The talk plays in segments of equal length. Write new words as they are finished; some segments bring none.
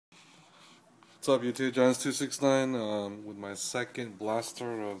What's up, YouTube? John's269 with my second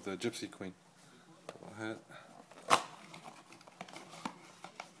blaster of the Gypsy Queen. Go ahead.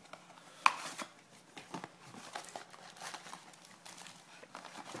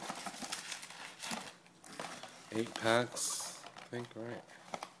 Eight packs, I think, right?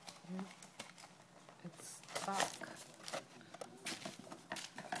 It's stock.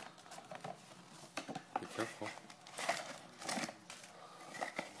 Be careful.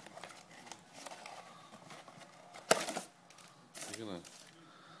 You're gonna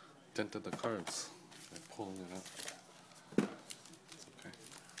dent the cards by pulling it out. It's okay.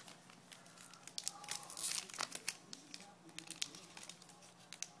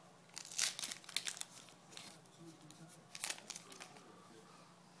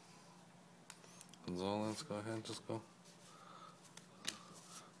 Gonzalez, go ahead, just go.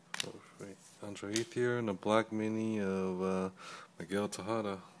 Andre Ethier and a black mini of Miguel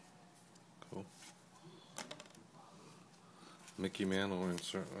Tejada. Cool. Mickey Mantle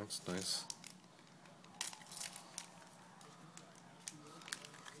insert, that's nice.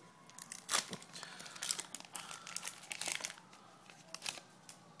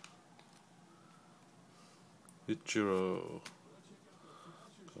 Ichiro.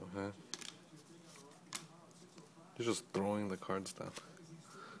 Go ahead. You're just throwing the cards down.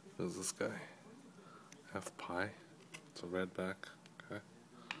 Who's this guy? Half pie. It's a red back. Okay.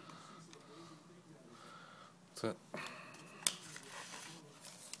 That's it.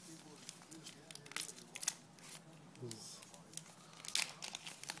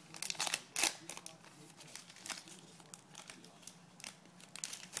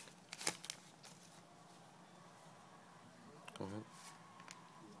 Go ahead.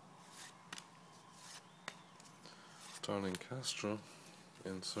 Starting Castro.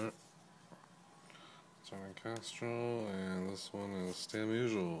 Insert. Starting Castro, and this one is Stan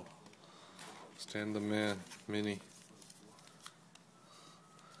Musial. Stan the Man Mini.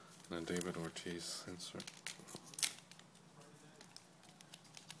 And a David Ortiz insert.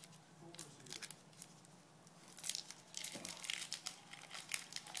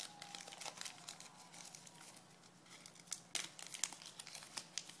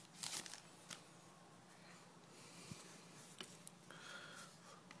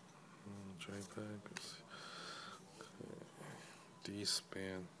 JPEG.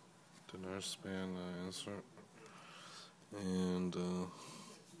 D-span, Dinar span insert, and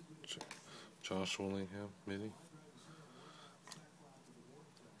Josh Willingham mini,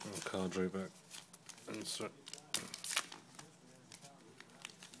 and Kyle Drabeck insert.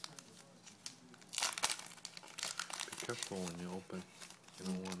 Be careful when you open, you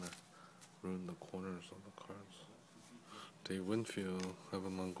don't want to ruin the corners of the cards. Dave Winfield,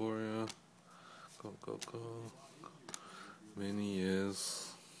 Evan Longoria, go. Mini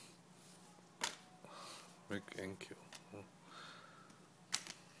is Rick Enkel.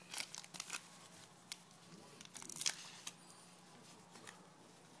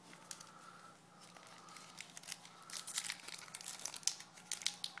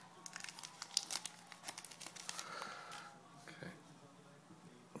 Okay.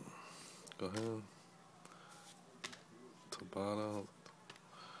 Go ahead. Tabata.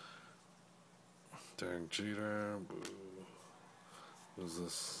 Derek Jeter. Boo. Who's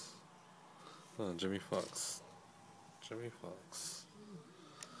this? Oh, Jimmy Fox. Jimmy Fox.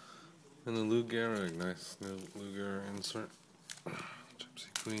 And the Lou Gehrig, nice new Lou Gehrig insert.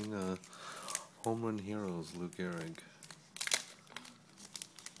 Gypsy Queen, Home Run Heroes, Lou Gehrig.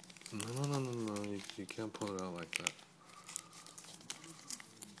 No, you can't pull it out like that.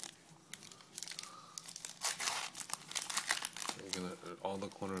 You're gonna, all the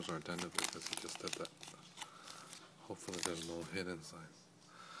corners are dented because he just did that. Hopefully there's no hit inside.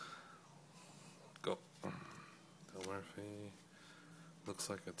 Go. Del Murphy. Looks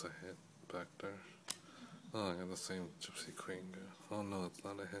like it's a hit back there. Oh, I got the same Gypsy Queen guy. Oh no, it's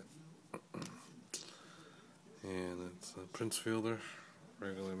not a hit. And it's a Prince Fielder.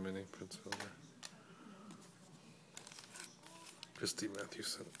 Regular mini Prince Fielder. Christy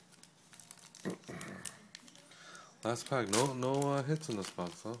Mathewson. Last pack. No hits in this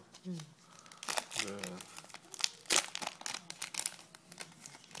box, huh? Yeah.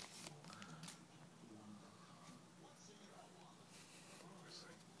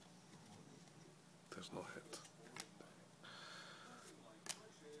 There's no hit.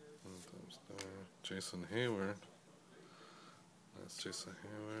 Jason Hayward. That's Jason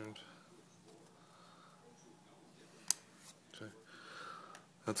Hayward. Okay.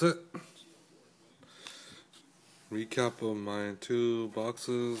 That's it. Recap of my two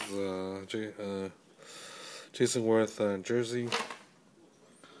boxes. Jason Worth jersey.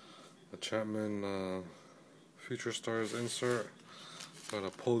 A Chapman Future Stars insert. Got a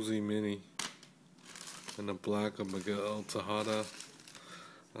Posey Mini and a black of Miguel Tejada.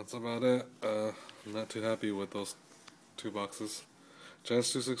 That's about it. I'm not too happy with those 2 boxes.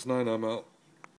 Chance269, I'm out.